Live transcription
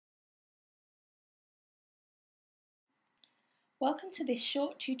Welcome to this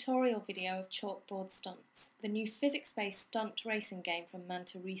short tutorial video of Chalkboard Stunts, the new physics-based stunt racing game from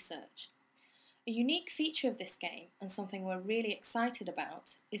Manta Research. A unique feature of this game, and something we're really excited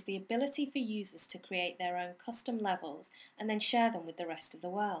about, is the ability for users to create their own custom levels and then share them with the rest of the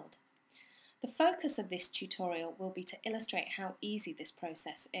world. The focus of this tutorial will be to illustrate how easy this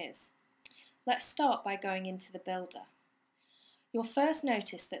process is. Let's start by going into the builder. You'll first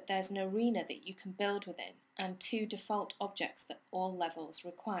notice that there's an arena that you can build within and two default objects that all levels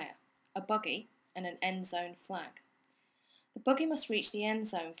require, a buggy and an end zone flag. The buggy must reach the end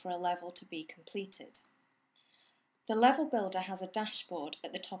zone for a level to be completed. The level builder has a dashboard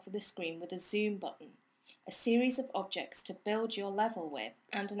at the top of the screen with a zoom button, a series of objects to build your level with,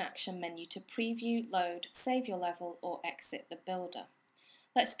 and an action menu to preview, load, save your level or exit the builder.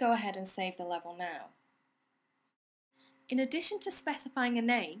 Let's go ahead and save the level now. In addition to specifying a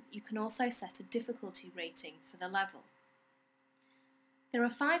name, you can also set a difficulty rating for the level. There are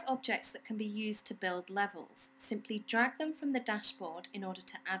 5 objects that can be used to build levels. Simply drag them from the dashboard in order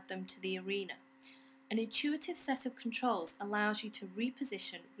to add them to the arena. An intuitive set of controls allows you to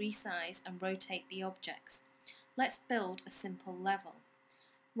reposition, resize and rotate the objects. Let's build a simple level.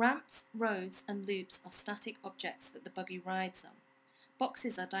 Ramps, roads and loops are static objects that the buggy rides on.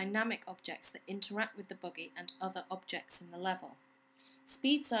 Boxes are dynamic objects that interact with the buggy and other objects in the level.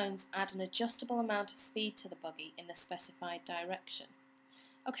 Speed zones add an adjustable amount of speed to the buggy in the specified direction.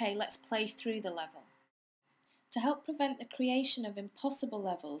 Okay, let's play through the level. To help prevent the creation of impossible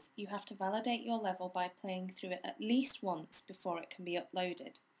levels, you have to validate your level by playing through it at least once before it can be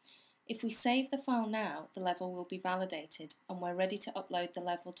uploaded. If we save the file now, the level will be validated and we're ready to upload the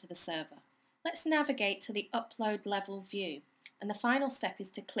level to the server. Let's navigate to the Upload Level view. And the final step is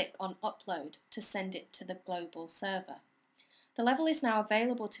to click on Upload to send it to the global server. The level is now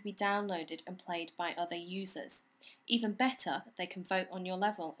available to be downloaded and played by other users. Even better, they can vote on your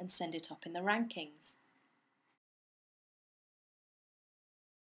level and send it up in the rankings.